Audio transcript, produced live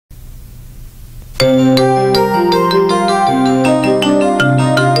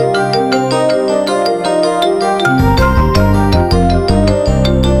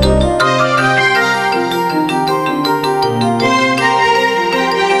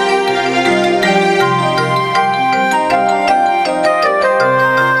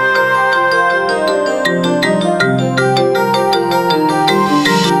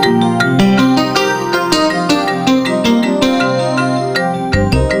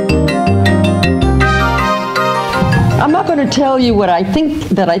to tell you what I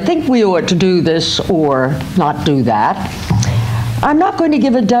think we ought to do this or not do that. I'm not going to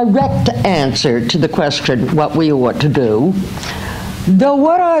give a direct answer to the question what we ought to do, though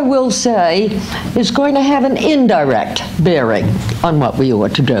what I will say is going to have an indirect bearing on what we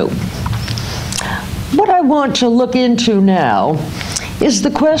ought to do. What I want to look into now is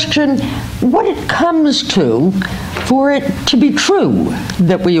the question what it comes to for it to be true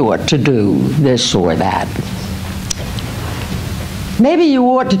that we ought to do this or that. Maybe you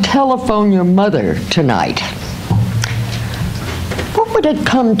ought to telephone your mother tonight. What would it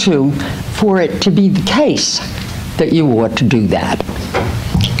come to for it to be the case that you ought to do that?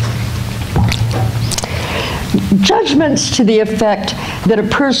 Judgments to the effect that a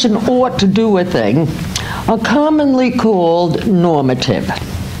person ought to do a thing are commonly called normative.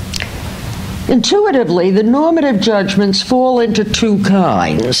 Intuitively, the normative judgments fall into two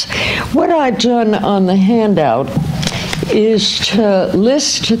kinds. What I've done on the handout is to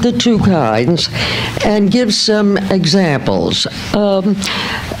list the two kinds and give some examples.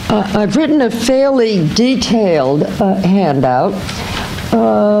 I've written a fairly detailed handout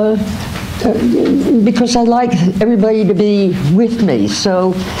because I like everybody to be with me.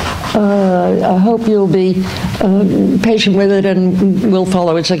 So I hope you'll be patient with it and we'll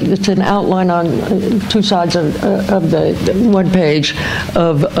follow. It's an outline on two sides of the one page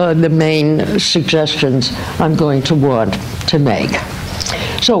of the main suggestions I'm going to want to make.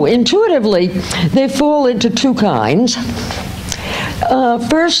 So intuitively, they fall into two kinds.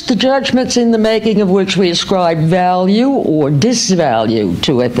 First, the judgments in the making of which we ascribe value or disvalue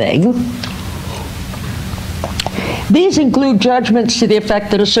to a thing. These include judgments to the effect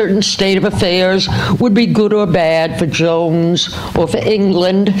that a certain state of affairs would be good or bad for Jones or for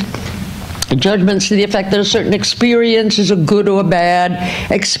England. Judgments to the effect that a certain experience is a good or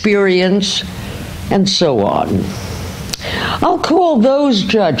bad experience, and so on. I'll call those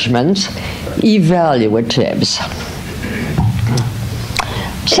judgments evaluatives.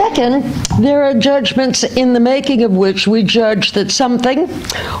 Second, there are judgments in the making of which we judge that something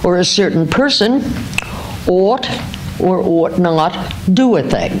or a certain person ought or ought not do a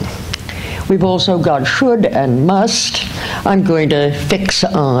thing. We've also got should and must. I'm going to fix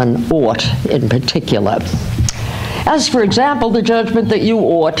on ought in particular. As, for example, the judgment that you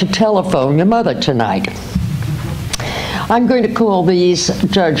ought to telephone your mother tonight. I'm going to call these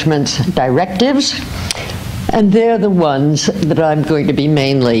judgments directives, and they're the ones that I'm going to be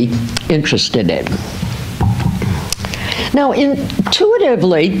mainly interested in. Now,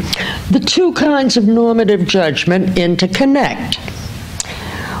 intuitively, the two kinds of normative judgment interconnect.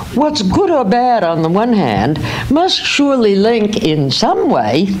 What's good or bad on the one hand must surely link in some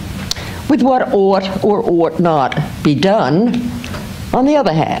way with what ought or ought not be done on the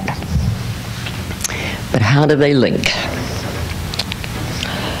other hand. But how do they link?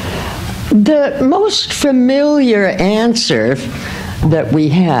 The most familiar answer that we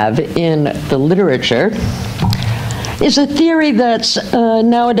have in the literature is a theory that's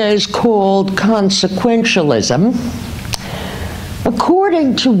nowadays called consequentialism,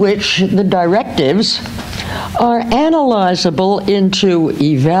 according to which the directives are analyzable into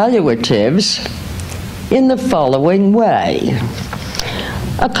evaluatives in the following way.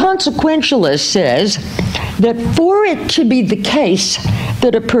 A consequentialist says that for it to be the case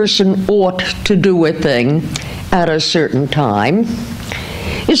that a person ought to do a thing at a certain time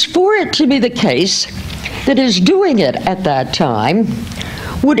is for it to be the case that his doing it at that time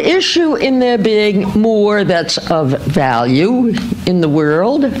would issue in there being more that's of value in the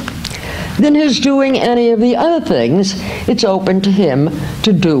world than his doing any of the other things it's open to him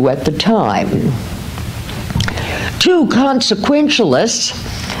to do at the time. Two consequentialists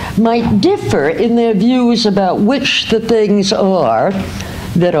might differ in their views about which the things are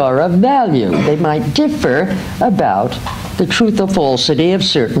that are of value. They might differ about the truth or falsity of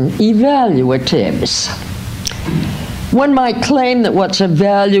certain evaluatives. One might claim that what's of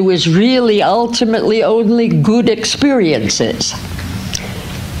value is really ultimately only good experiences.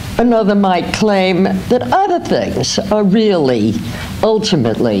 Another might claim that other things are really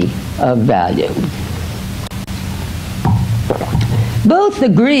ultimately of value. Both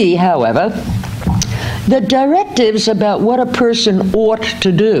agree, however, that directives about what a person ought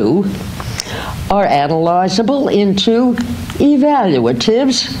to do are analyzable into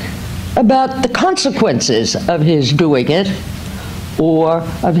evaluatives about the consequences of his doing it or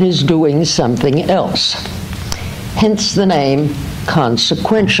of his doing something else. Hence the name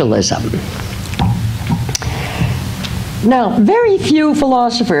consequentialism. Now, very few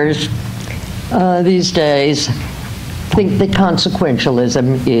philosophers these days think that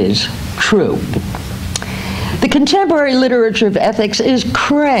consequentialism is true. The contemporary literature of ethics is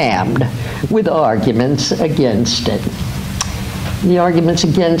crammed with arguments against it. The arguments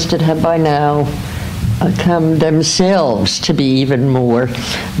against it have by now come themselves to be even more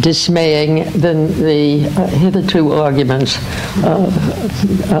dismaying than the hitherto arguments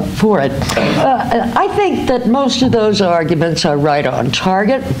for it. I think that most of those arguments are right on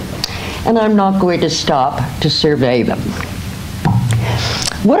target, and I'm not going to stop to survey them.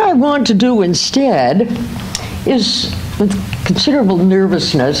 What I want to do instead is, with considerable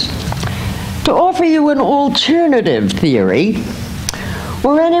nervousness, to offer you an alternative theory,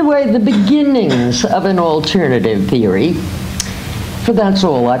 or anyway, the beginnings of an alternative theory, for that's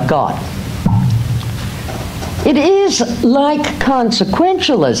all I've got. It is, like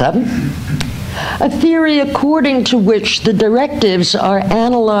consequentialism, a theory according to which the directives are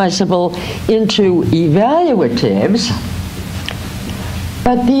analyzable into evaluatives,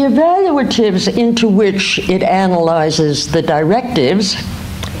 but the evaluatives into which it analyzes the directives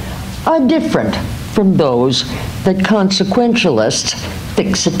are different from those that consequentialists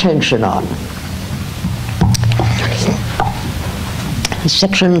fix attention on.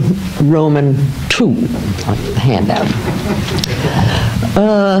 Section Roman 2 on the handout.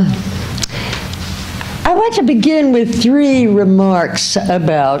 I want to begin with 3 remarks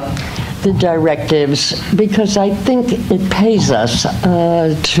about the directives, because I think it pays us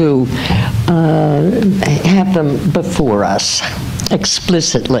to have them before us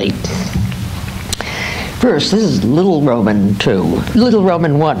explicitly. First, this is Little Roman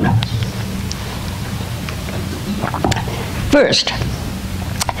 1. First,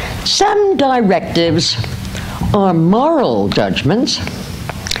 some directives are moral judgments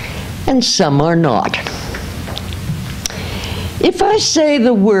and some are not. If I say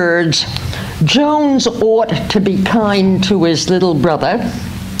the words, Jones ought to be kind to his little brother,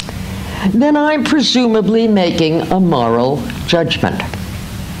 then I'm presumably making a moral judgment.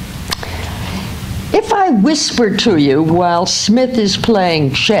 If I whisper to you while Smith is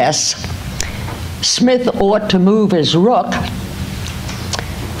playing chess, Smith ought to move his rook,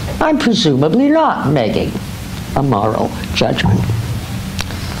 I'm presumably not making a moral judgment.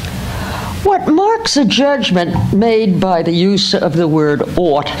 What marks a judgment made by the use of the word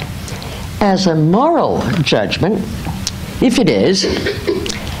ought as a moral judgment, if it is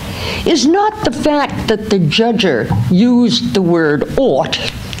not the fact that the judger used the word ought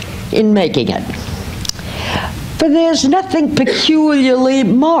in making it. For there's nothing peculiarly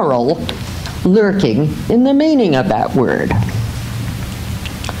moral lurking in the meaning of that word.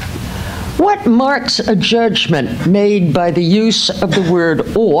 What marks a judgment made by the use of the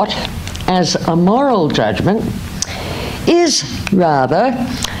word ought as a moral judgment is rather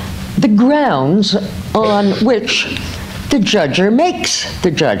the grounds on which the judger makes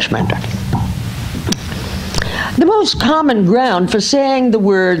the judgment. The most common ground for saying the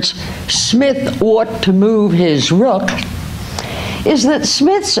words, Smith ought to move his rook, is that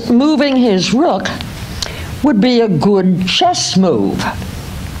Smith's moving his rook would be a good chess move.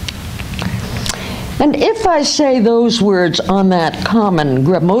 And if I say those words on that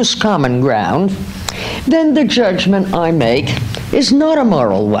most common ground, then the judgment I make is not a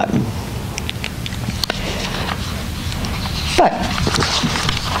moral one. But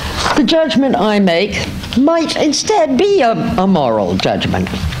the judgment I make might instead be a moral judgment.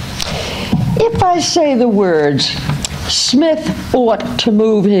 If I say the words, Smith ought to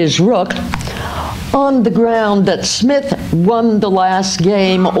move his rook, on the ground that Smith won the last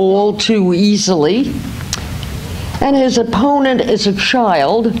game all too easily, and his opponent is a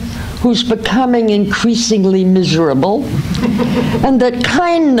child who's becoming increasingly miserable, and that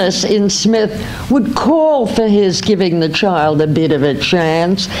kindness in Smith would call for his giving the child a bit of a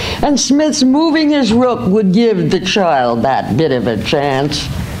chance, and Smith's moving his rook would give the child that bit of a chance,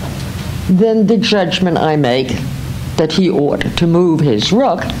 then the judgment I make that he ought to move his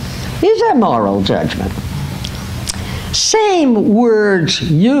rook is a moral judgment. Same words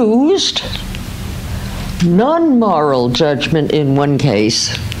used, non-moral judgment in one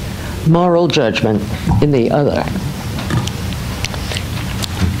case, moral judgment in the other.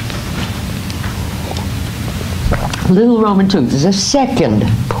 Little Roman 2, there's a second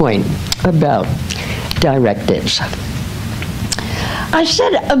point about directives. I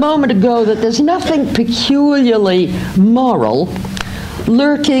said a moment ago that there's nothing peculiarly moral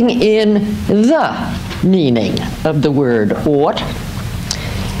lurking in the meaning of the word ought,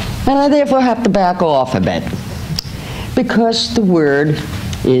 and I therefore have to back off a bit, because the word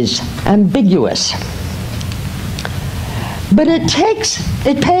is ambiguous. But it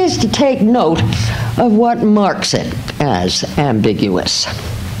pays to take note of what marks it as ambiguous.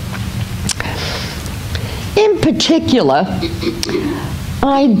 In particular,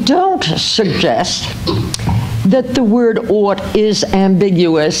 I don't suggest that the word ought is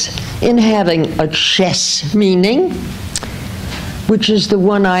ambiguous in having a chess meaning, which is the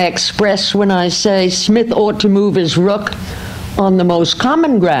one I express when I say Smith ought to move his rook on the most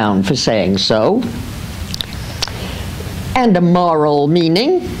common ground for saying so, and a moral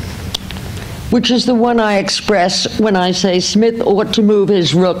meaning, which is the one I express when I say Smith ought to move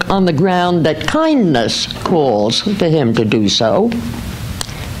his rook on the ground that kindness calls for him to do so,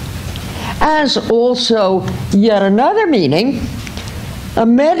 as also yet another meaning, a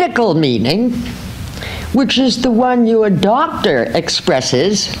medical meaning, which is the one your doctor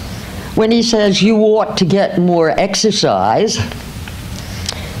expresses when he says you ought to get more exercise,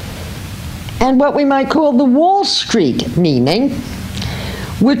 and what we might call the Wall Street meaning,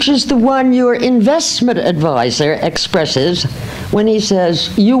 which is the one your investment advisor expresses when he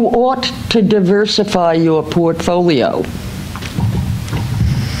says you ought to diversify your portfolio.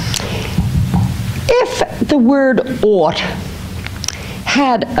 If the word ought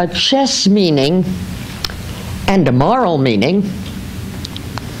had a chess meaning and a moral meaning,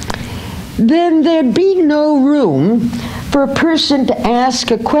 then there'd be no room for a person to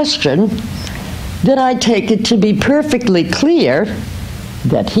ask a question that I take it to be perfectly clear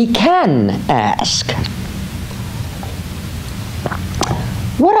that he can ask.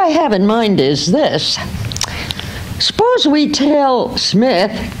 What I have in mind is this. Suppose we tell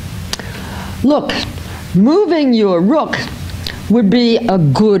Smith, look, moving your rook would be a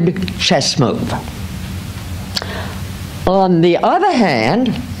good chess move. On the other hand,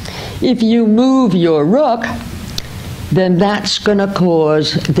 if you move your rook, then that's going to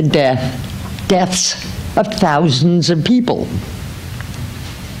cause the deaths of thousands of people.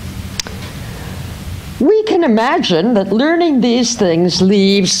 We can imagine that learning these things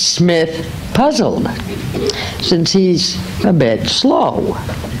leaves Smith puzzled, since he's a bit slow.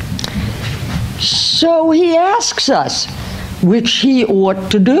 So he asks us which he ought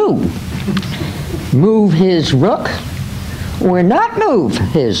to do. Move his rook or not move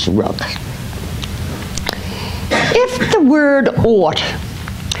his rook. If the word ought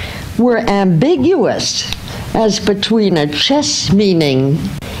were ambiguous as between a chess meaning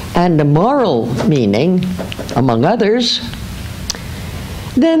and a moral meaning, among others,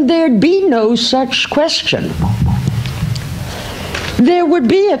 then there'd be no such question. There would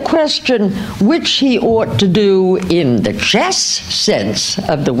be a question which he ought to do in the chess sense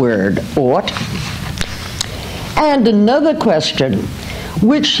of the word ought, and another question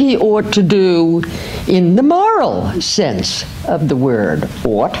which he ought to do in the moral sense of the word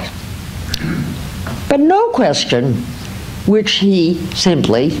ought, but no question which he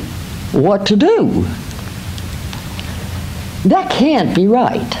simply ought to do. That can't be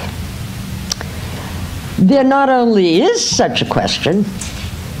right. There not only is such a question,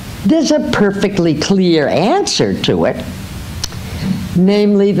 there's a perfectly clear answer to it,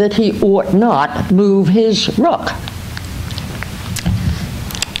 namely that he ought not move his rook.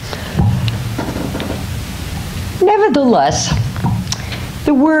 Nevertheless,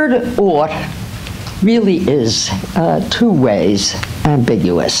 the word ought really is two ways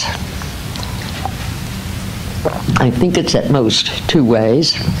ambiguous. I think it's at most two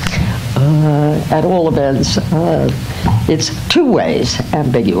ways. At all events, it's two ways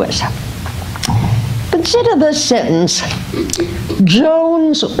ambiguous. Consider this sentence: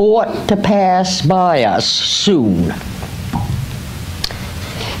 Jones ought to pass by us soon.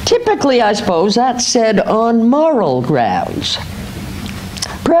 Typically, I suppose, that's said on moral grounds.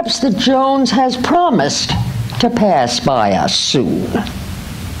 Perhaps that Jones has promised to pass by us soon.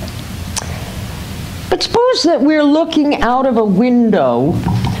 But suppose that we're looking out of a window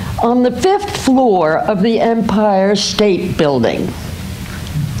on the 5th floor of the Empire State Building.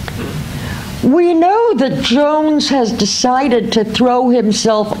 We know that Jones has decided to throw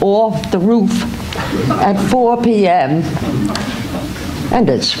himself off the roof at 4 p.m., and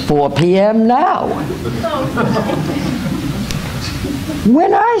it's 4 p.m. now.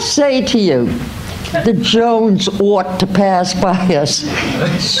 When I say to you that Jones ought to pass by us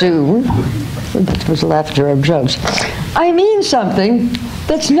soon, that was laughter of Jones, I mean something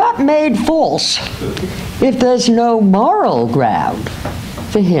that's not made false if there's no moral ground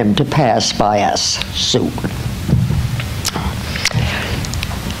for him to pass by us soon.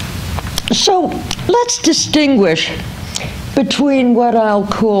 So let's distinguish between what I'll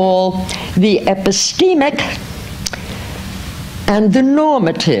call the epistemic and the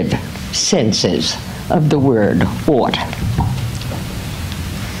normative senses of the word ought.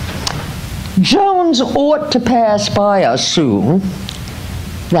 Jones ought to pass by us soon,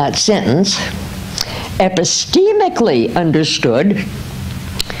 that sentence, epistemically understood,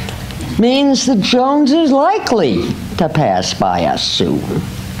 means that Jones is likely to pass by us soon.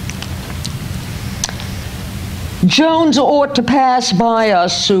 Jones ought to pass by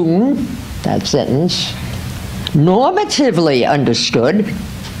us soon, that sentence, normatively understood,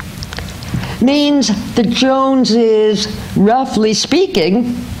 means that Jones is, roughly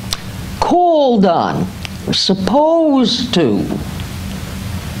speaking, called on, supposed to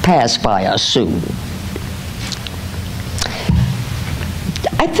pass by us soon.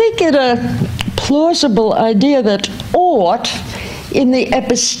 I think it a plausible idea that ought, in the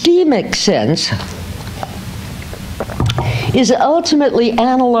epistemic sense, is ultimately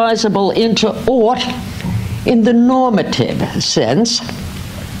analyzable into ought in the normative sense,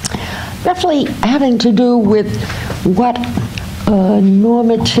 roughly having to do with what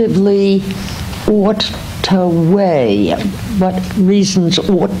normatively ought to weigh, what reasons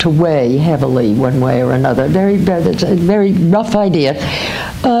ought to weigh heavily one way or another. It's a very rough idea,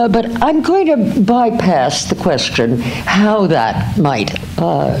 but I'm going to bypass the question how that might,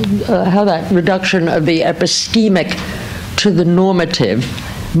 how that reduction of the epistemic to the normative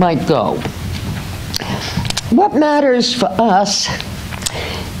might go. What matters for us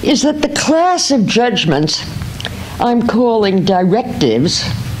is that the class of judgments I'm calling directives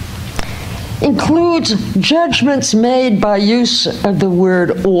includes judgments made by use of the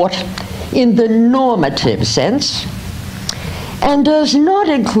word ought in the normative sense, and does not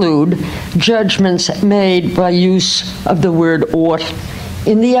include judgments made by use of the word ought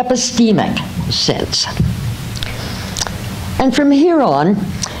in the epistemic sense. And from here on,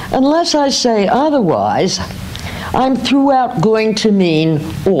 unless I say otherwise, I'm throughout going to mean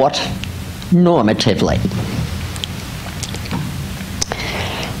ought normatively.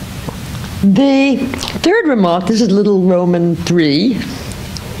 The third remark, this is little Roman 3.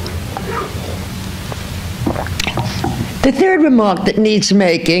 The third remark that needs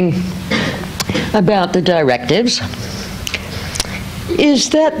making about the directives is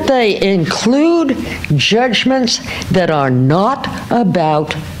that they include judgments that are not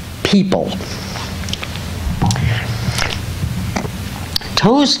about people.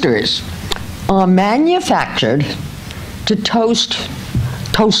 Toasters are manufactured to toast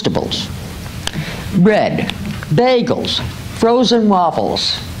toastables. Bread, bagels, frozen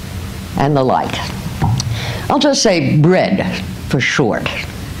waffles, and the like. I'll just say bread for short.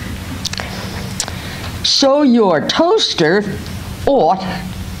 So your toaster ought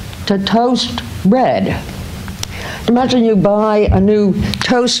to toast bread. Imagine you buy a new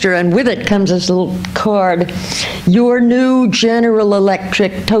toaster and with it comes this little card. Your new General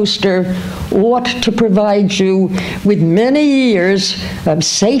Electric toaster ought to provide you with many years of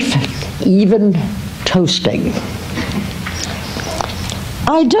safe, even toasting.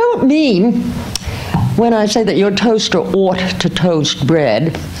 I don't mean, when I say that your toaster ought to toast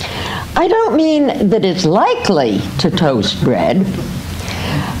bread, I don't mean that it's likely to toast bread.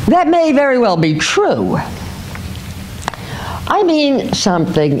 That may very well be true. I mean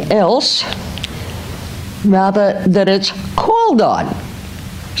something else, rather that it's called on,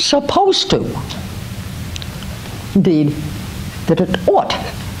 supposed to. Indeed, that it ought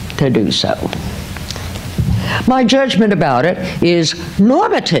to do so. My judgment about it is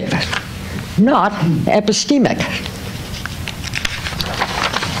normative, not epistemic.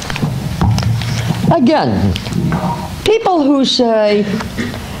 Again, people who say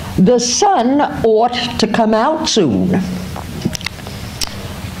the sun ought to come out soon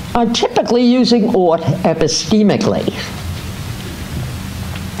are typically using ought epistemically.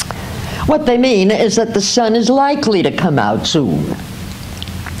 What they mean is that the sun is likely to come out soon.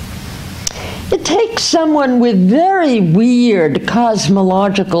 It takes someone with very weird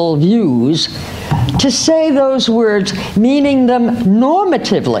cosmological views to say those words, meaning them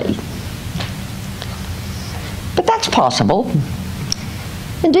normatively. But that's possible.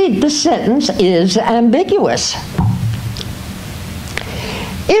 Indeed, the sentence is ambiguous.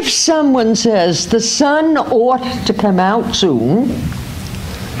 If someone says the sun ought to come out soon,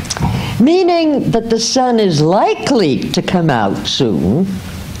 meaning that the sun is likely to come out soon,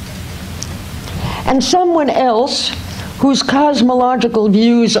 and someone else whose cosmological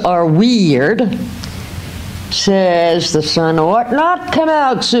views are weird says the sun ought not come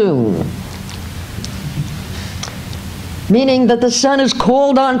out soon, meaning that the sun is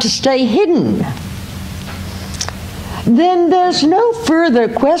called on to stay hidden, then there's no further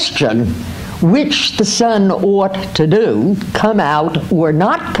question which the sun ought to do, come out or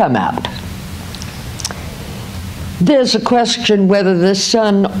not come out. There's a question whether the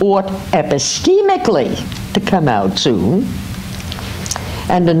sun ought epistemically to come out soon,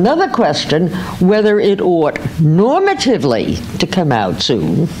 And another question, whether it ought normatively to come out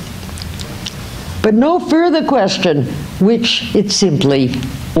soon. But no further question which it simply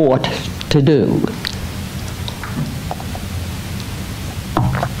ought to do.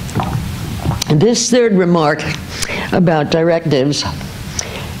 This third remark about directives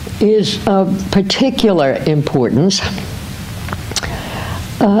is of particular importance.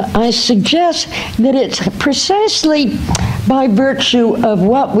 I suggest that it's precisely by virtue of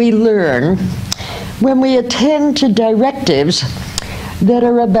what we learn when we attend to directives that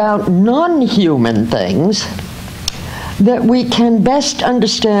are about non-human things that we can best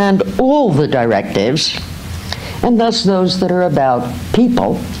understand all the directives, and thus those that are about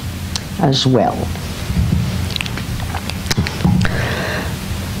people as well.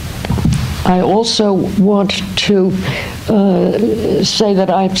 I also want to say that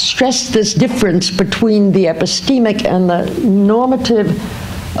I've stressed this difference between the epistemic and the normative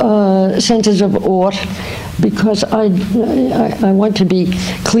senses of ought, because I want to be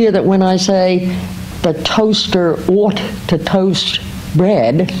clear that when I say the toaster ought to toast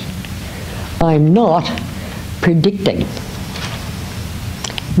bread, I'm not predicting,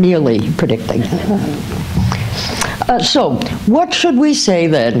 merely predicting. So, what should we say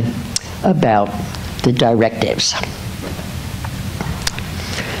then about the directives?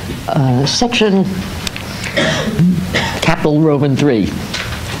 Section capital Roman 3.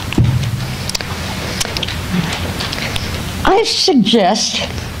 I suggest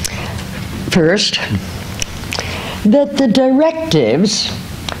first that the directives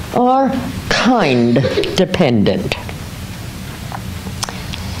are kind dependent.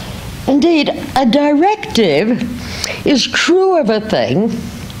 Indeed, a directive is true of a thing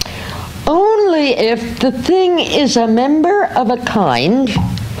only if the thing is a member of a kind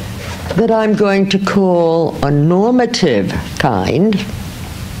that I'm going to call a normative kind,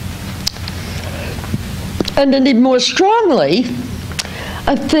 and indeed more strongly,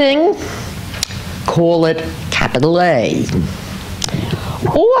 a thing, call it capital A,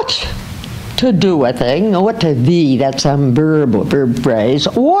 ought to do a thing, ought to be, that's some verb or verb phrase,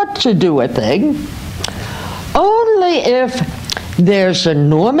 ought to do a thing, only if there's a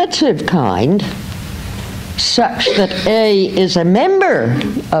normative kind such that A is a member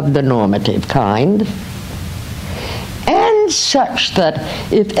of the normative kind, and such that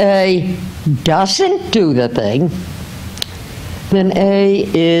if A doesn't do the thing, then A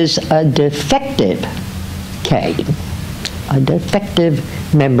is a defective K, a defective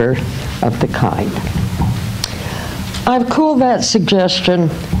member of the kind. I've called that suggestion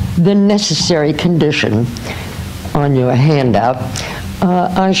the necessary condition on your handout.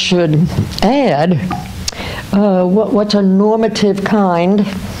 I should add what's a normative kind.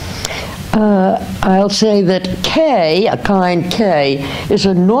 I'll say that K, a kind K, is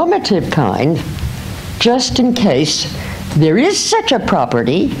a normative kind just in case there is such a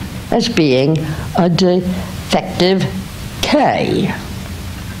property as being a defective K.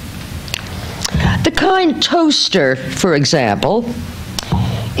 The kind toaster, for example,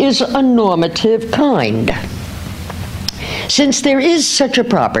 is a normative kind, since there is such a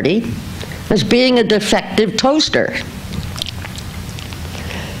property as being a defective toaster.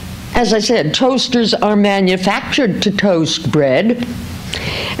 As I said, toasters are manufactured to toast bread,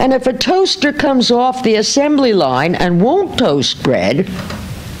 and if a toaster comes off the assembly line and won't toast bread,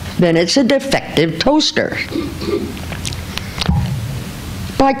 then it's a defective toaster.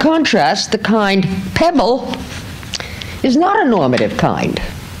 By contrast, the kind pebble is not a normative kind.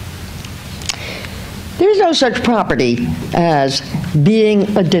 There's no such property as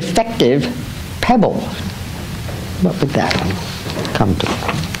being a defective pebble. What would that come to?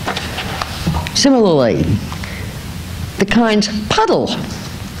 Similarly, the kinds puddle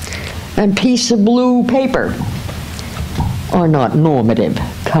and piece of blue paper are not normative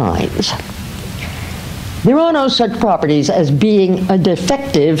kinds. There are no such properties as being a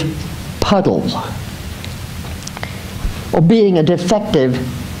defective puddle or being a defective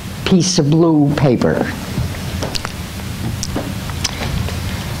piece of blue paper.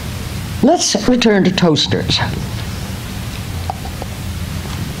 Let's return to toasters.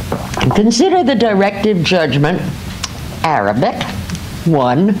 Consider the directive judgment, Arabic,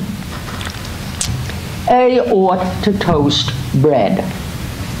 1. A ought to toast bread.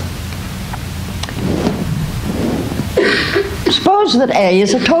 Suppose that A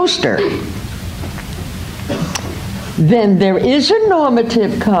is a toaster. Then there is a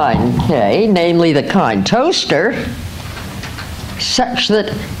normative kind K, namely the kind toaster, such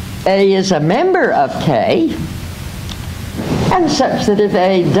that A is a member of K, and such that if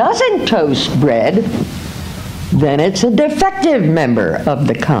A doesn't toast bread, then it's a defective member of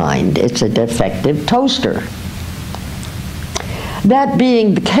the kind. It's a defective toaster. That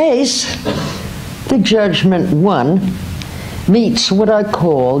being the case, the judgment 1 meets what I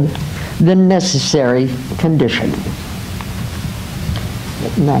called the necessary condition.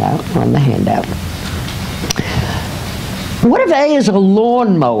 Getting that out on the handout. What if A is a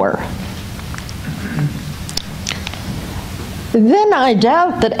lawnmower? Then I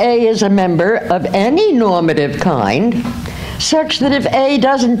doubt that A is a member of any normative kind, such that if A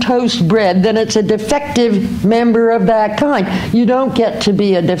doesn't toast bread, then it's a defective member of that kind. You don't get to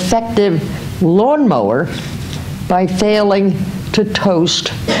be a defective lawnmower by failing to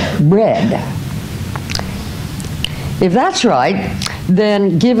toast bread. If that's right,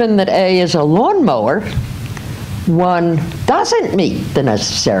 then given that A is a lawnmower, one doesn't meet the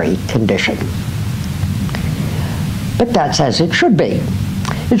necessary condition. But that's as it should be.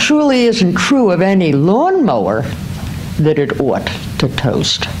 It surely isn't true of any lawnmower that it ought to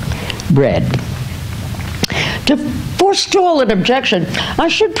toast bread. To forestall an objection, I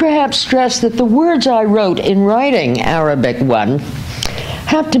should perhaps stress that the words I wrote in writing Arabic 1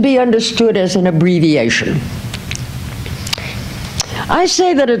 have to be understood as an abbreviation. I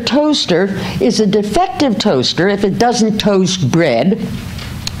say that a toaster is a defective toaster if it doesn't toast bread,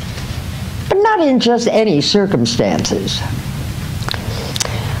 but not in just any circumstances.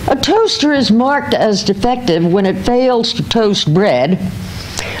 A toaster is marked as defective when it fails to toast bread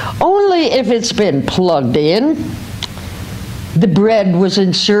only if it's been plugged in, the bread was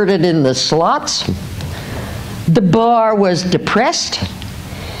inserted in the slots, the bar was depressed,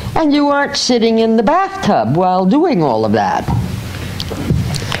 and you aren't sitting in the bathtub while doing all of that.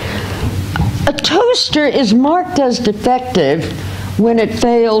 A toaster is marked as defective when it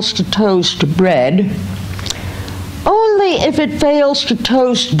fails to toast bread only if it fails to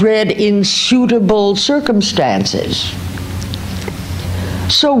toast bread in suitable circumstances.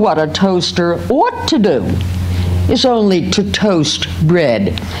 So what a toaster ought to do is only to toast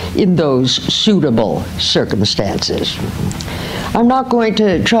bread in those suitable circumstances. I'm not going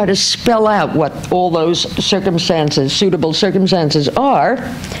to try to spell out what all those circumstances, suitable circumstances are.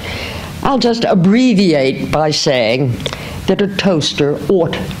 I'll just abbreviate by saying that a toaster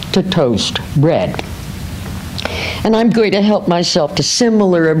ought to toast bread. And I'm going to help myself to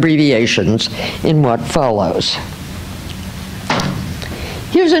similar abbreviations in what follows.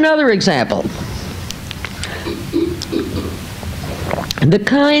 Here's another example. The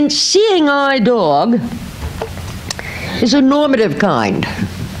kind seeing eye dog is a normative kind.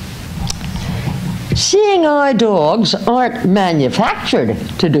 Seeing eye dogs aren't manufactured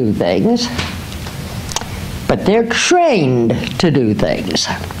to do things, but they're trained to do things.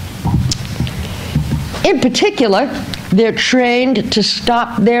 In particular, they're trained to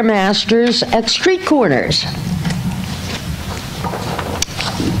stop their masters at street corners.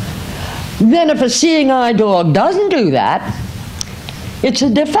 Then if a seeing eye dog doesn't do that, it's a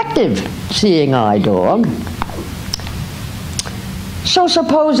defective seeing eye dog. So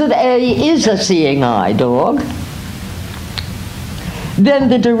suppose that A is a seeing eye dog. Then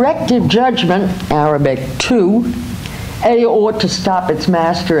the directive judgment, Arabic 2, A ought to stop its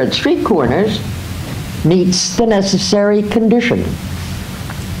master at street corners, meets the necessary condition.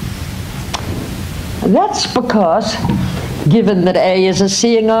 That's because, given that A is a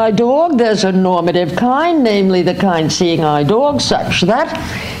seeing eye dog, there's a normative kind, namely the kind seeing eye dog, such that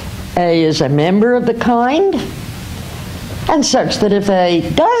A is a member of the kind, and such that if A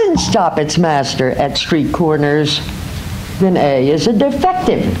doesn't stop its master at street corners, then A is a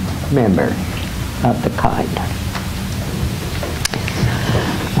defective member of the kind.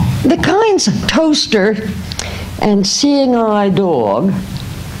 The kinds toaster and seeing eye dog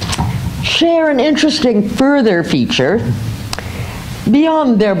share an interesting further feature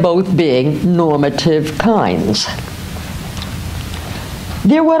beyond their both being normative kinds.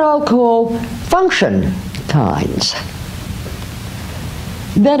 They're what I'll call function kinds.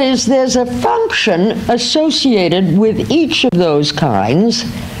 That is, there's a function associated with each of those kinds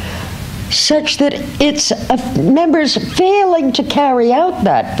such that it's members failing to carry out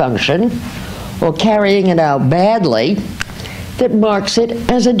that function or carrying it out badly that marks it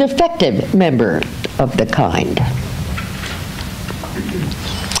as a defective member of the kind.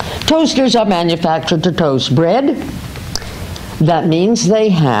 Toasters are manufactured to toast bread. That means they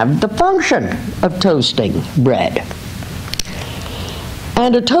have the function of toasting bread.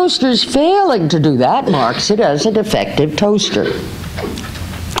 And a toaster's failing to do that marks it as a defective toaster.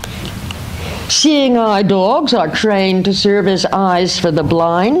 Seeing eye dogs are trained to serve as eyes for the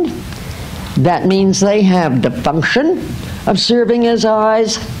blind. That means they have the function of serving as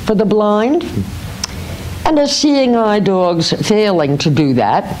eyes for the blind. And a seeing eye dog's failing to do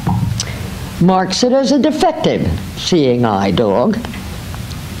that marks it as a defective seeing eye dog.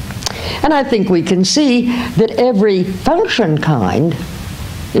 And I think we can see that every function kind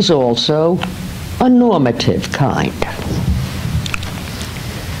is also a normative kind.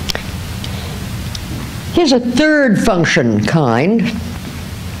 Here's a third function kind,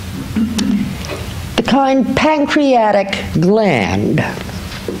 the kind pancreatic gland.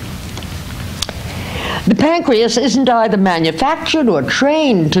 The pancreas isn't either manufactured or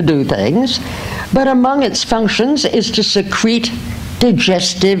trained to do things, but among its functions is to secrete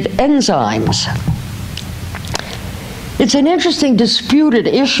digestive enzymes. It's an interesting disputed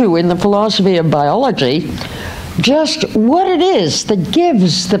issue in the philosophy of biology, just what it is that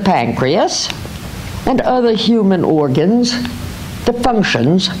gives the pancreas and other human organs the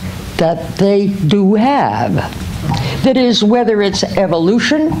functions that they do have. That is, whether it's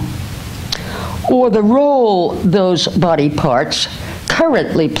evolution or the role those body parts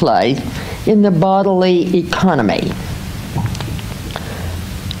currently play in the bodily economy.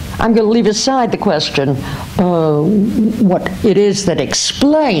 I'm going to leave aside the question what it is that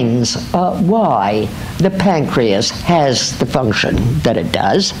explains why the pancreas has the function that it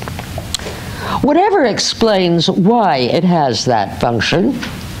does. Whatever explains why it has that function,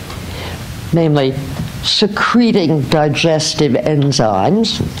 namely secreting digestive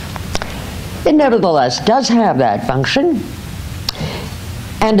enzymes, it nevertheless does have that function.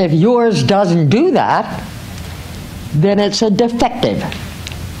 And if yours doesn't do that, then it's a defective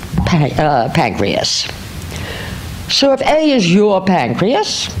pancreas. So if A is your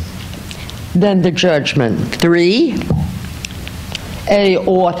pancreas, then the judgment 3, A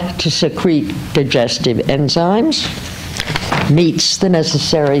ought to secrete digestive enzymes, meets the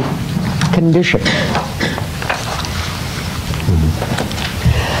necessary condition.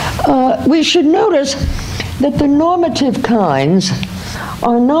 We should notice that the normative kinds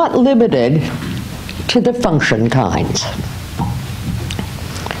are not limited to the function kinds.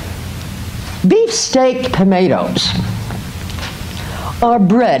 Beefsteak tomatoes are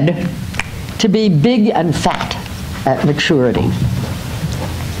bred to be big and fat at maturity.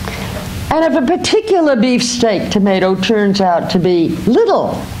 And if a particular beefsteak tomato turns out to be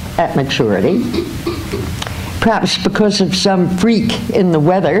little at maturity, perhaps because of some freak in the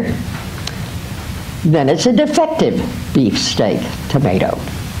weather, then it's a defective beefsteak tomato.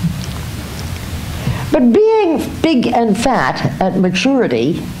 But being big and fat at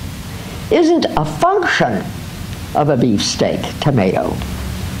maturity isn't a function of a beefsteak tomato.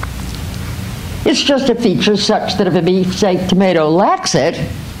 It's just a feature such that if a beefsteak tomato lacks it,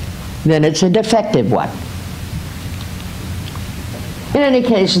 then it's a defective one. In any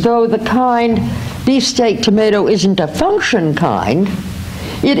case, though the kind beefsteak tomato isn't a function kind,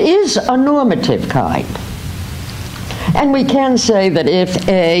 it is a normative kind. And we can say that if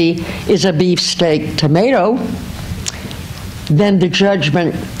A is a beefsteak tomato, then the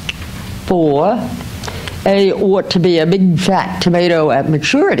judgment 4, A ought to be a big fat tomato at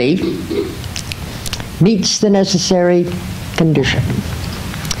maturity, meets the necessary condition.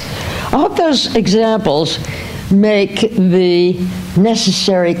 I hope those examples make the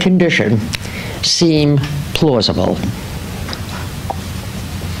necessary condition seem plausible.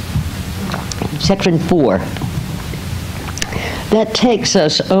 Section 4. That takes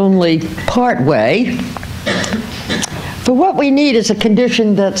us only part way. For what we need is a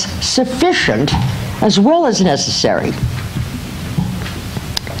condition that's sufficient as well as necessary.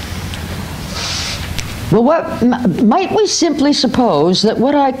 Well, might we simply suppose that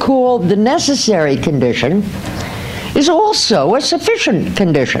what I call the necessary condition is also a sufficient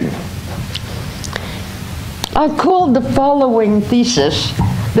condition? I've called the following thesis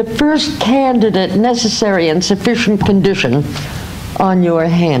the first candidate necessary and sufficient condition on your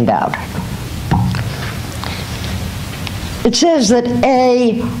handout. It says that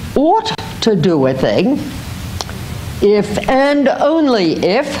A ought to do a thing if and only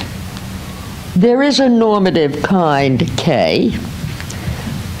if there is a normative kind K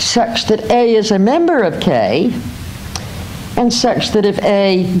such that A is a member of K, and such that if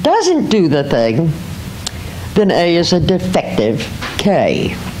A doesn't do the thing, then A is a defective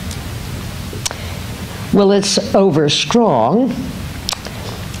K. Well, it's overstrong.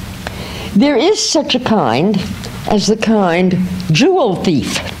 There is such a kind as the kind jewel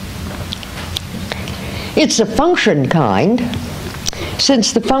thief. It's a function kind,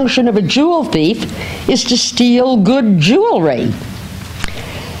 since the function of a jewel thief is to steal good jewelry.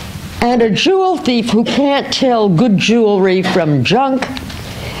 And a jewel thief who can't tell good jewelry from junk,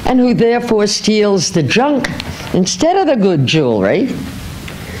 and who therefore steals the junk instead of the good jewelry,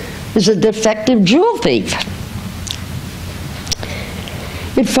 is a defective jewel thief.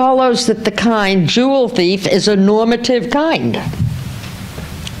 It follows that the kind jewel thief is a normative kind.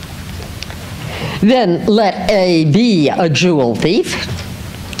 Then let A be a jewel thief.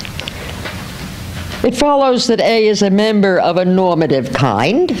 It follows that A is a member of a normative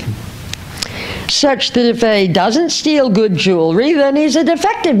kind, such that if A doesn't steal good jewelry, then he's a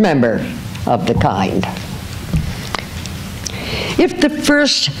defective member of the kind. If the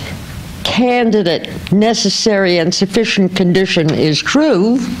first candidate necessary and sufficient condition is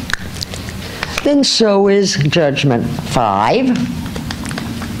true, then so is judgment 5.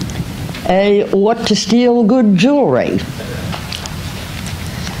 A ought to steal good jewelry.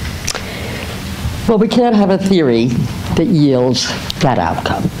 Well, we can't have a theory that yields that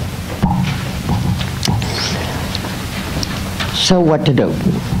outcome. So what to do?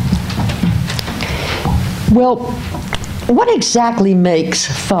 Well, what exactly makes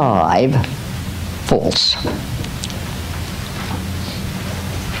 5 false?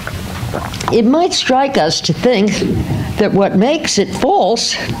 It might strike us to think that what makes it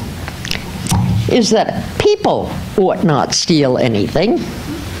false is that people ought not steal anything,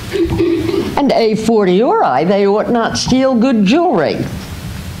 and a fortiori, they ought not steal good jewelry.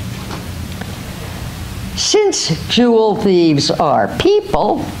 Since jewel thieves are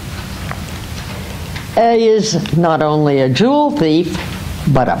people, A is not only a jewel thief,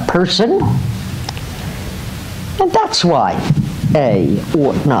 but a person, and that's why A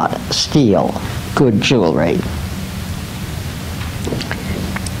ought not steal good jewelry.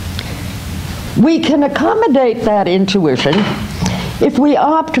 We can accommodate that intuition if we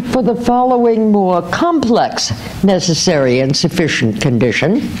opt for the following more complex necessary and sufficient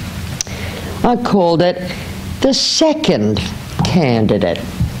condition. I called it the second candidate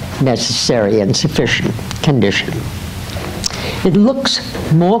necessary and sufficient condition. It looks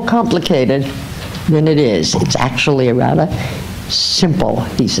more complicated than it is. It's actually a rather simple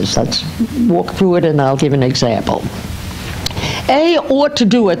thesis. Let's walk through it and I'll give an example. A ought to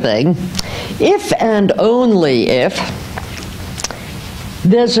do a thing if and only if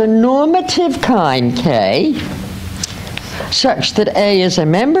there's a normative kind K such that A is a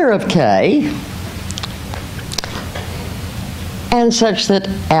member of K and such that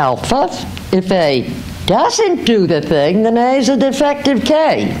alpha, if A doesn't do the thing, then A is a defective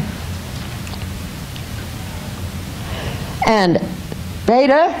K. And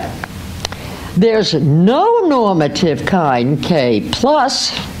beta, there's no normative kind K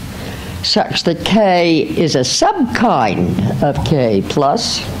plus such that K is a subkind of K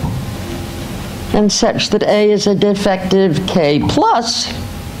plus, and such that A is a defective K plus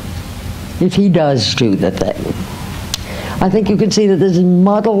if he does do the thing. I think you can see that this is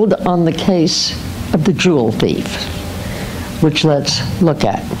modeled on the case of the jewel thief, which let's look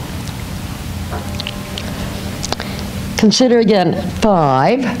at. Consider again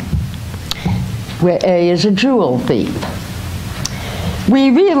 5, where A is a jewel thief.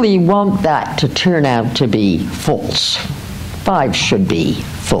 We really want that to turn out to be false. 5 should be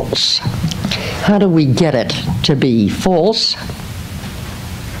false. How do we get it to be false?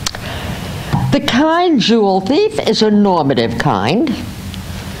 The kind jewel thief is a normative kind.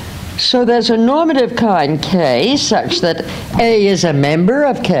 So there's a normative kind K such that A is a member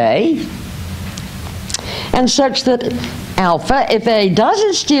of K, and such that alpha, if A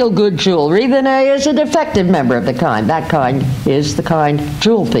doesn't steal good jewelry, then A is a defective member of the kind. That kind is the kind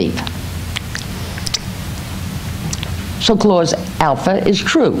jewel thief. So clause alpha is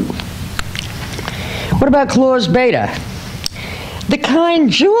true. What about clause beta? The kind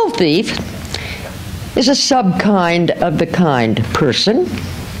jewel thief is a subkind of the kind person,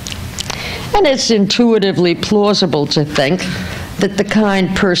 and it's intuitively plausible to think that the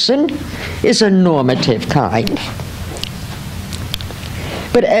kind person is a normative kind.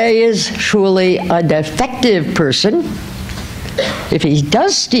 But A is surely a defective person if he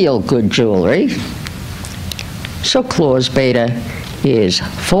does steal good jewelry. So clause beta is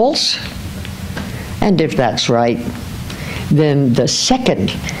false. And if that's right, then the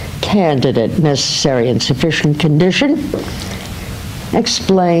second candidate necessary and sufficient condition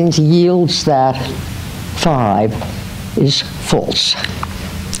yields that 5 is false.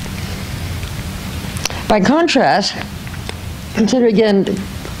 By contrast, consider again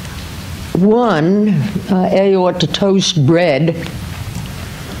 1, A ought to toast bread.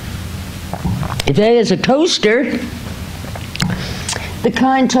 If A is a toaster, the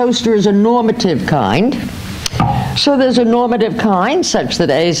kind toaster is a normative kind. So there's a normative kind such that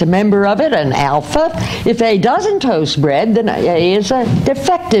A is a member of it, and alpha. If A doesn't toast bread, then A is a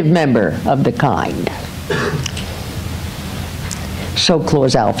defective member of the kind. So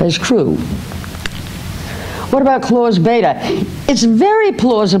clause alpha is true. What about clause beta? It's very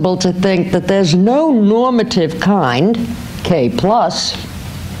plausible to think that there's no normative kind, K plus,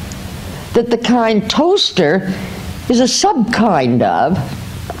 that the kind toaster is a subkind of,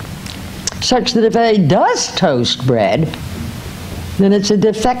 such that if A does toast bread, then it's a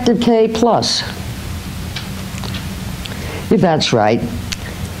defective K plus. If that's right,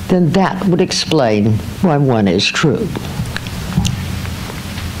 then that would explain why 1 is true.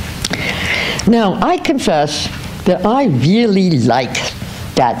 Now, I confess that I really like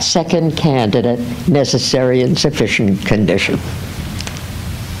that second candidate, necessary and sufficient condition.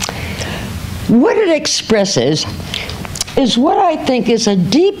 What it expresses is what I think is a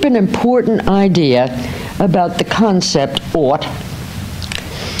deep and important idea about the concept ought.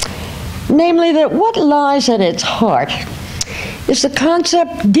 Namely, that what lies at its heart is the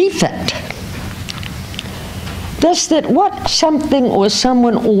concept defect. Thus, that what something or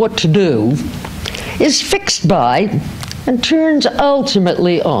someone ought to do is fixed by and turns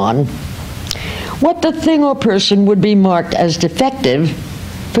ultimately on what the thing or person would be marked as defective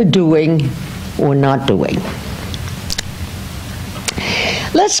for doing or not doing.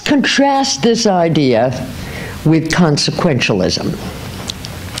 Let's contrast this idea with consequentialism.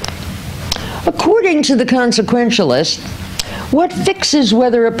 According to the consequentialist, what fixes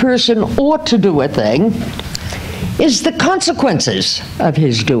whether a person ought to do a thing is the consequences of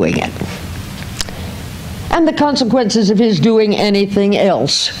his doing it, and the consequences of his doing anything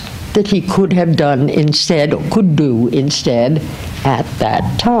else that he could have done instead, or could do instead, at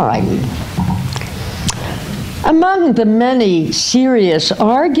that time. Among the many serious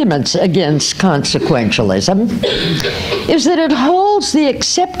arguments against consequentialism is that it holds the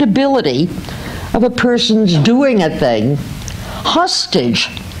acceptability of a person's doing a thing hostage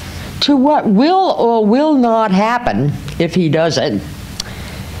to what will or will not happen if he does it,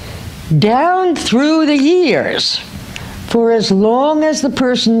 down through the years, for as long as the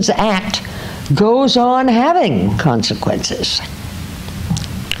person's act goes on having consequences.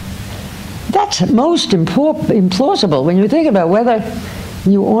 That's most implausible when you think about whether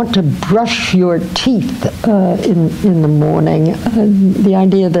you ought to brush your teeth in the morning. The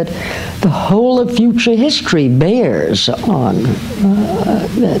idea that the whole of future history bears on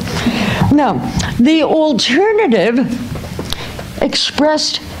that. Now, the alternative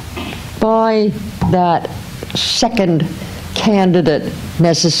expressed by that second candidate,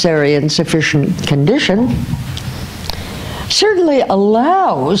 necessary and sufficient condition, certainly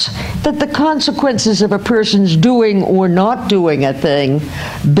allows that the consequences of a person's doing or not doing a thing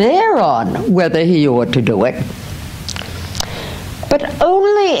bear on whether he ought to do it, but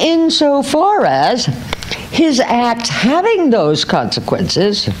only insofar as his acts having those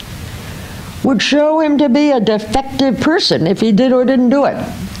consequences would show him to be a defective person if he did or didn't do it.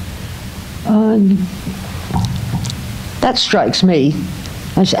 That strikes me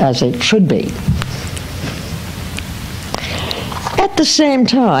as it should be. At the same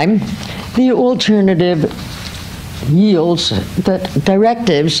time, the alternative yields that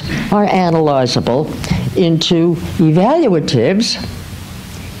directives are analyzable into evaluatives,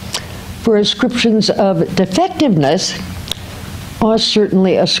 for ascriptions of defectiveness are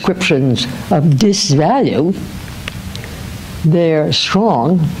certainly ascriptions of disvalue. They're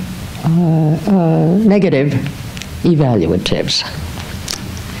strong negative evaluatives.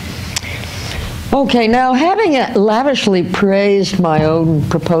 Okay, now having lavishly praised my own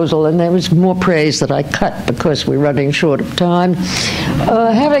proposal, and there was more praise that I cut because we're running short of time,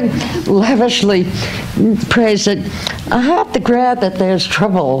 having lavishly praised it, I have to grant that there's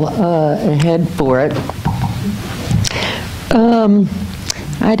trouble ahead for it.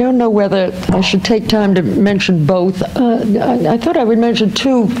 I don't know whether I should take time to mention both. I thought I would mention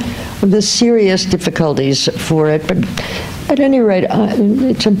two of the serious difficulties for it, but at any rate,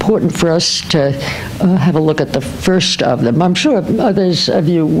 it's important for us to have a look at the first of them. I'm sure others of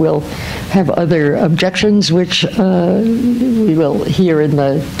you will have other objections, which we will hear in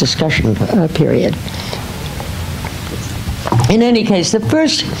the discussion period. In any case, the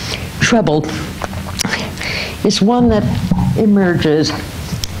first trouble is one that emerges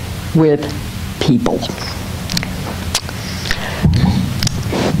with people.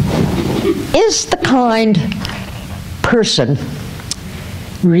 Is the kind person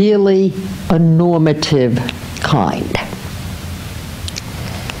really a normative kind?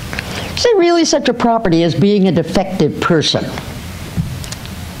 Is there really such a property as being a defective person?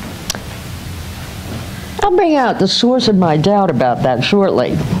 I'll bring out the source of my doubt about that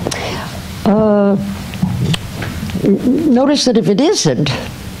shortly. Notice that if it isn't,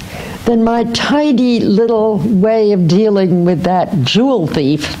 then my tidy little way of dealing with that jewel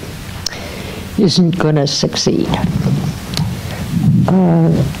thief isn't going to succeed.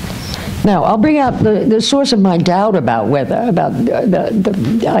 Now, I'll bring out the source of my doubt about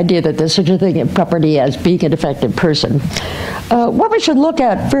the idea that there's such a thing, a property as being a defective person. What we should look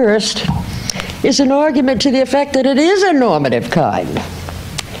at first is an argument to the effect that it is a normative kind.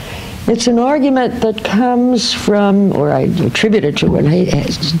 It's an argument that comes from, or I attribute it to when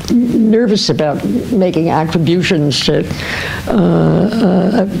he's nervous about making attributions to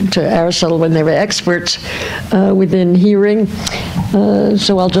Aristotle when they were experts within hearing.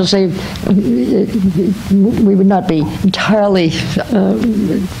 So I'll just say we would not be entirely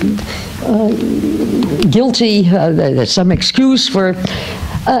guilty. There's some excuse for.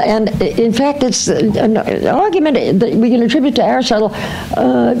 And in fact, it's an argument that we can attribute to Aristotle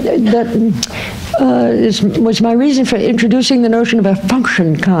that was my reason for introducing the notion of a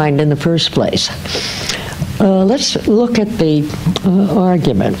function kind in the first place. Let's look at the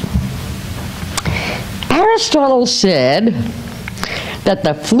argument. Aristotle said that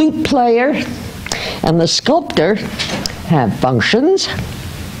the flute player and the sculptor have functions: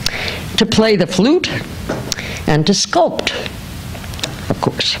 to play the flute and to sculpt. Of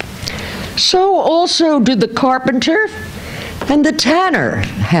course. So also do the carpenter and the tanner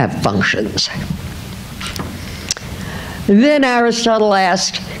have functions. Then Aristotle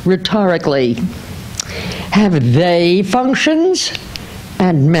asked rhetorically, have they functions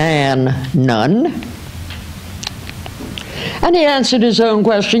and man none? And he answered his own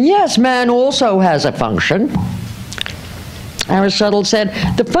question, yes, man also has a function. Aristotle said,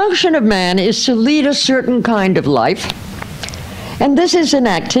 the function of man is to lead a certain kind of life, and this is an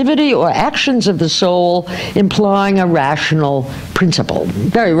activity or actions of the soul implying a rational principle.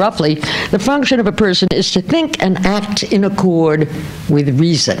 Very roughly, the function of a person is to think and act in accord with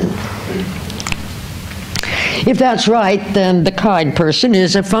reason. If that's right, then the kind person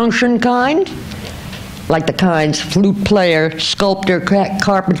is a function kind, like the kinds flute player, sculptor,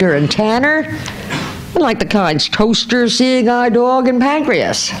 carpenter, and tanner, and like the kinds toaster, seeing eye dog, and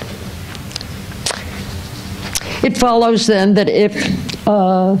pancreas. It follows then that if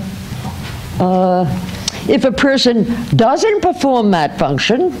a person doesn't perform that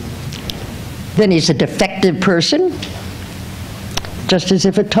function, then he's a defective person, just as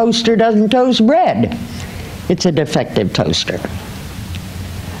if a toaster doesn't toast bread, it's a defective toaster.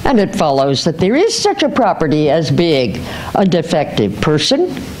 And it follows that there is such a property as being a defective person,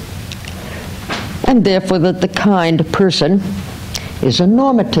 and therefore that the kind person is a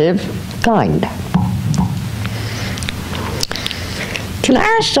normative kind. Can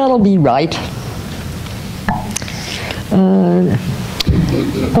Aristotle be right?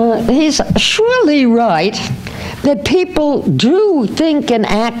 He's surely right that people do think and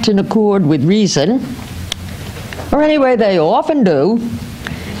act in accord with reason, or anyway, they often do,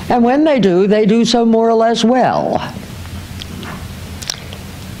 and when they do so more or less well.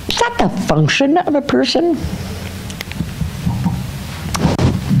 Is that the function of a person?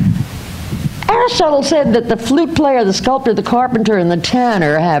 Aristotle said that the flute player, the sculptor, the carpenter, and the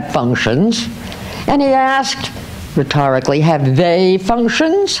tanner have functions, and he asked rhetorically, have they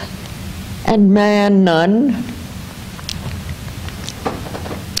functions and man none?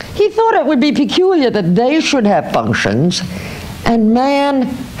 He thought it would be peculiar that they should have functions and man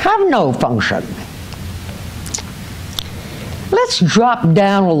have no function. Let's drop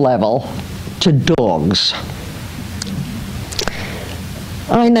down a level to dogs.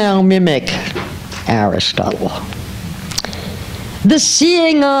 I now mimic Aristotle. The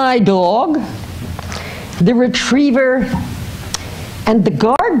seeing eye dog, the retriever, and the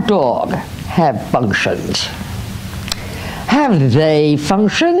guard dog have functions. Have they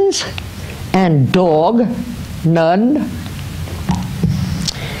functions and dog none?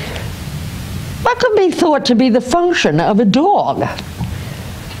 What could be thought to be the function of a dog?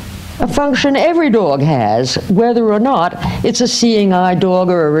 A function every dog has, whether or not it's a seeing eye dog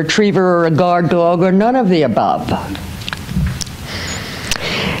or a retriever or a guard dog or none of the above.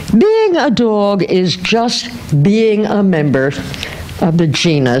 Being a dog is just being a member of the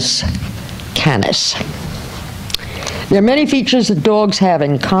genus Canis. There are many features that dogs have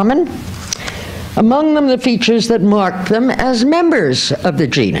in common, among them the features that mark them as members of the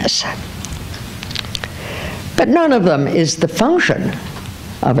genus. But none of them is the function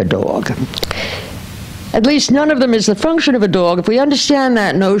of a dog. At least none of them is the function of a dog if we understand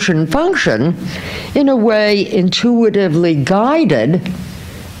that notion function in a way intuitively guided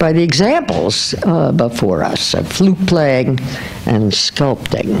by the examples before us of flute playing and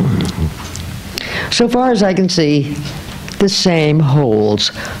sculpting. So far as I can see, the same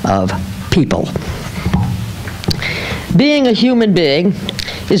holds of people. Being a human being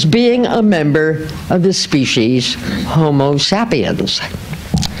is being a member of the species Homo sapiens.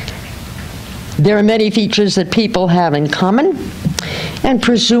 There are many features that people have in common, and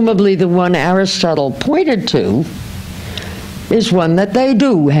presumably the one Aristotle pointed to is one that they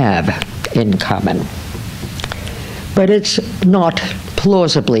do have in common. But it's not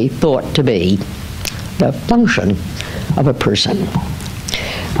plausibly thought to be the function of a person.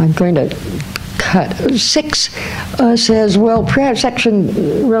 I'm going to cut. 6 says, well, perhaps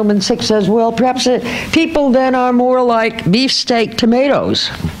Romans 6 says, well, perhaps people then are more like beefsteak tomatoes.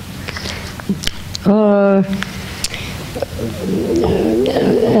 I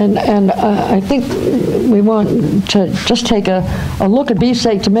think we want to just take a look at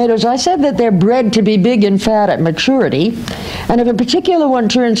beefsteak tomatoes. I said that they're bred to be big and fat at maturity, and if a particular one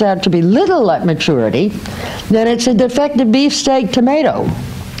turns out to be little at maturity, then it's a defective beefsteak tomato.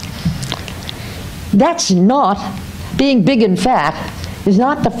 That's not, being big and fat is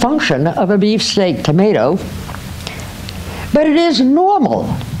not the function of a beefsteak tomato, but it is normal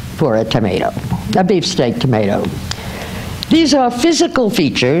for a tomato, a beefsteak tomato. These are physical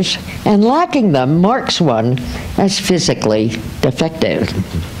features, and lacking them marks one as physically defective.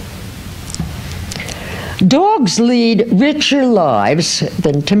 Dogs lead richer lives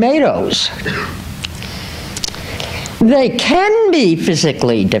than tomatoes. They can be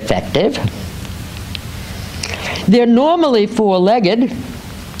physically defective. They're normally four-legged,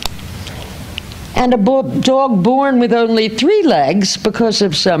 and a dog born with only 3 legs because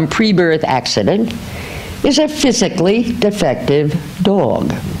of some pre-birth accident is a physically defective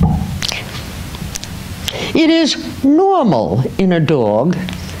dog. It is normal in a dog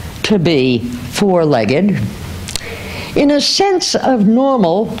to be four-legged, in a sense of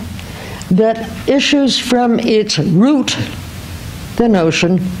normal that issues from its root, the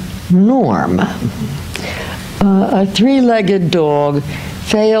notion norm. A 3-legged dog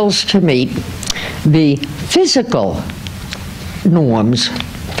fails to meet the physical norms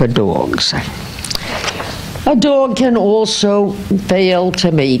for dogs. A dog can also fail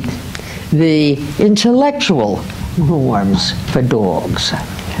to meet the intellectual norms for dogs.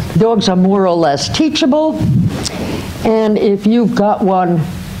 Dogs are more or less teachable, and if you've got one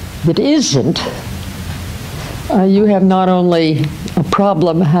that isn't, you have not only a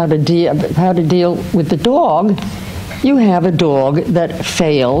problem how to deal with the dog, you have a dog that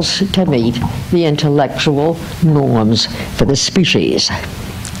fails to meet the intellectual norms for the species.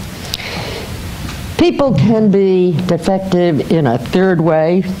 People can be defective in a third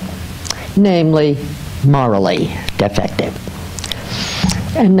way, namely morally defective.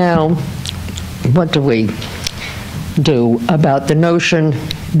 And now, what do we do about the notion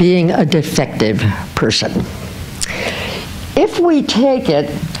being a defective person? If we take it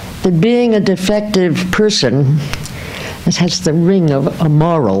that being a defective person, this has the ring of a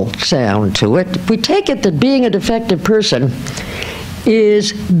moral sound to it, if we take it that being a defective person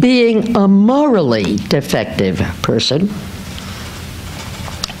is being a morally defective person,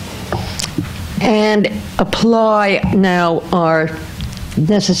 and apply now our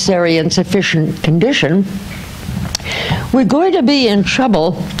necessary and sufficient condition, we're going to be in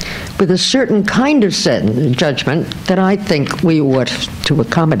trouble with a certain kind of judgment that I think we ought to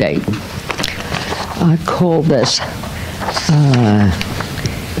accommodate. I call this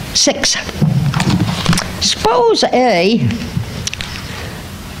 6. Suppose A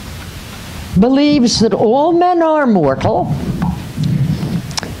believes that all men are mortal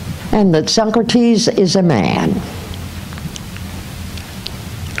and that Socrates is a man.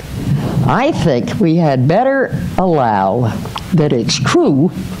 I think we had better allow that it's true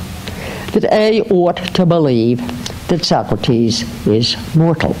that A ought to believe that Socrates is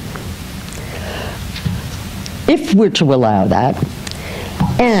mortal. If we're to allow that,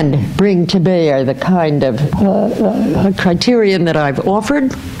 and bring to bear the kind of criterion that I've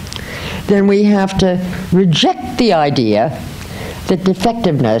offered, then we have to reject the idea that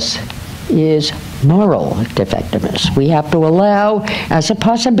defectiveness is moral defectiveness. We have to allow as a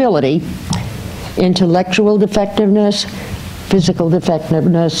possibility intellectual defectiveness, physical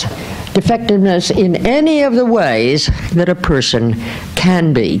defectiveness, defectiveness in any of the ways that a person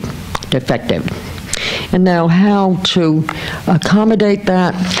can be defective. And now how to accommodate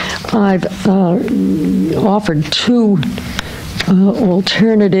that? I've offered 2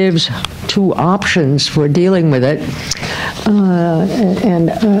 alternatives, 2 options for dealing with it.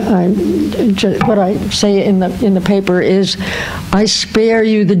 What I say in the paper is, I spare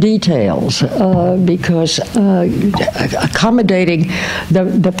you the details because accommodating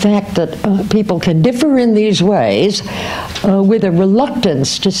the fact that people can differ in these ways with a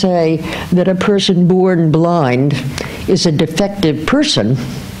reluctance to say that a person born blind is a defective person,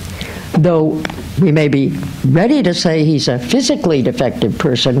 though we may be ready to say he's a physically defective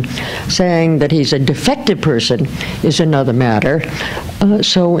person, saying that he's a defective person is another matter.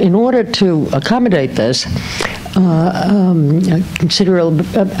 So in order to accommodate this, a considerable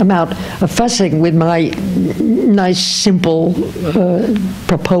amount of fussing with my nice, simple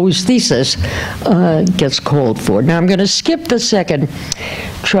proposed thesis gets called for. Now I'm going to skip the second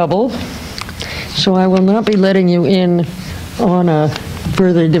trouble, so I will not be letting you in on a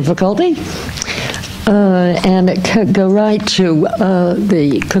further difficulty. And go right to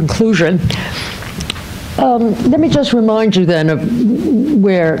the conclusion. Let me just remind you then of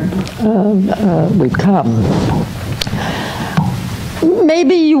where we've come.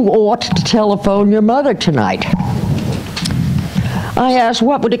 Maybe you ought to telephone your mother tonight. I asked,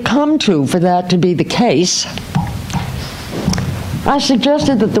 what would it come to for that to be the case? I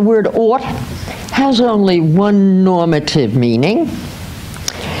suggested that the word ought has only one normative meaning,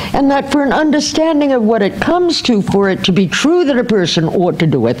 and that for an understanding of what it comes to, for it to be true that a person ought to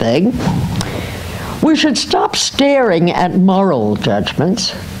do a thing, we should stop staring at moral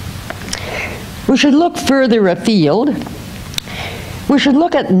judgments. We should look further afield. We should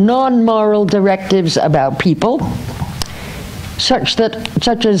look at non-moral directives about people, such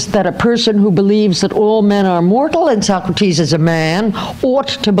as that a person who believes that all men are mortal and Socrates is a man ought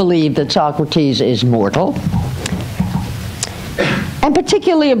to believe that Socrates is mortal. And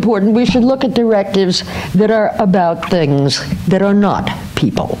particularly important, we should look at directives that are about things that are not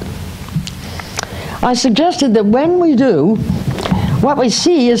people. I suggested that when we do, what we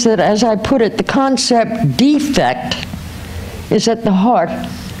see is that, as I put it, the concept defect is at the heart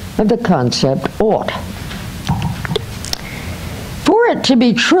of the concept ought. For it to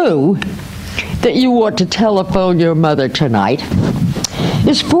be true that you ought to telephone your mother tonight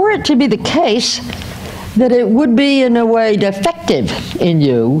is for it to be the case that it would be in a way defective in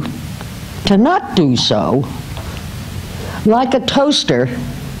you to not do so, like a toaster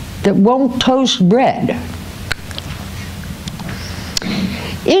that won't toast bread.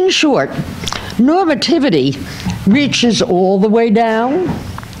 In short, normativity reaches all the way down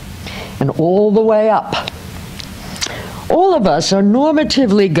and all the way up. All of us are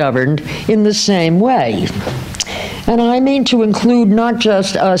normatively governed in the same way. And I mean to include not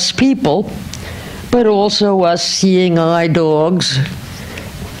just us people, but also us seeing-eye dogs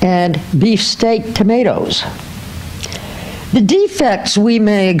and beefsteak tomatoes. The defects we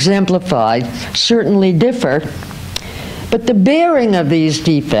may exemplify certainly differ, but the bearing of these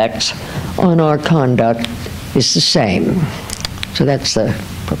defects on our conduct is the same. So that's the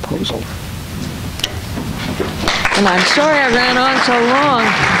proposal. And I'm sorry I ran on so long.